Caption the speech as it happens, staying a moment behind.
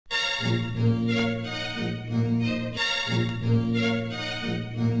Code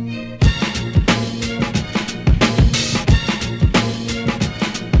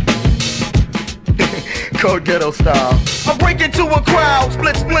ghetto style. I break into a crowd,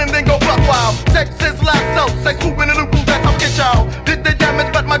 split, then go buck wild. Texas lasso, say swooping in the roof, that's how I get y'all. Did the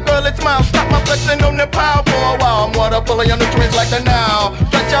damage, but my girl it smiles. Stop my flexing on the power for a while. I'm water pulling on the trees like the now.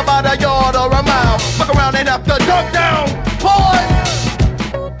 Stretch about a yard or a mile. Fuck around and have to dunk down. Pause.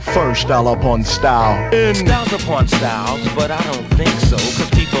 First style upon style. Styles upon styles, but I don't think so, cause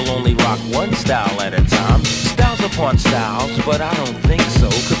people only rock one style at a time. Styles upon styles, but I don't think so,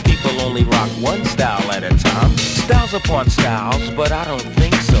 cause people only rock one style at a time. Styles upon styles, but I don't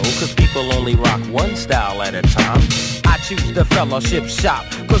think so, cause people only rock one style at a time. I choose the fellowship shop,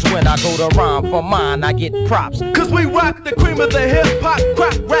 cause when I go to rhyme for mine, I get props. Cause we rock the cream of the hip hop,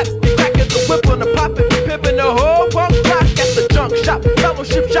 crack raps, crackin' the whip on the poppin', pimpin' the whole punk rock at the junk shop,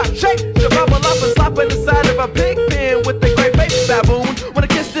 fellowship shop, shake, the bubble up and slop in the side of a pig pen with the great baby baboon. When I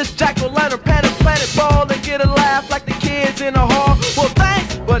kiss this jack-o'-lantern, panic, planet ball, and get a laugh like the kids in the hall. Well,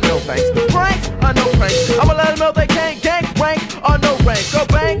 thanks, but no thanks. Pranks, or no pranks. I'ma let them know they can't gank, rank, or no rank. Go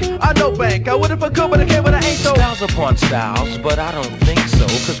bank, or no bank. I would if I could, but I can't, but I ain't so. Styles upon styles, but I don't think so,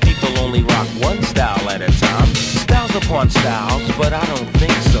 cause people only rock one style at a time. Styles upon styles, but I don't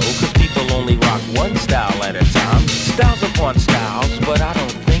think so, cause people only rock one style at a time. Styles upon styles, but I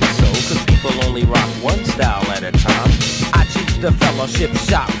don't think so, cause people only rock one style at a time. I choose the fellowship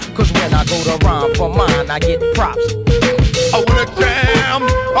shop, cause when I go to rhyme for mine, I get props. I wanna jam,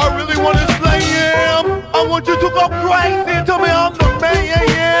 I really wanna slam. I want you to go crazy and tell me I'm the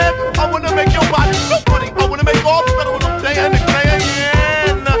man. I wanna make your body so funny. I wanna make all the better when I'm saying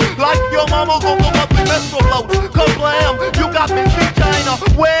like your mama on the monthly menstrual floats. Kablam, you got me see China.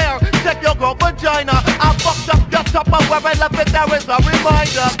 Where? Check your girl vagina. I fucked up your top of where I left it, there is a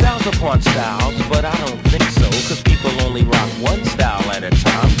reminder. Styles upon styles, but I don't think so, cause people only rock one style at a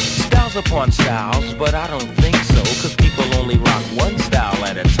time. Styles upon styles, but I don't think so, cause people only rock one style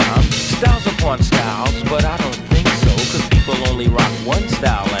at a time. Styles upon styles, but I don't think so, cause people only rock one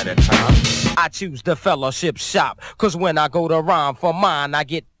style at a time. I choose the fellowship shop, cause when I go to rhyme for mine, I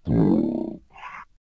get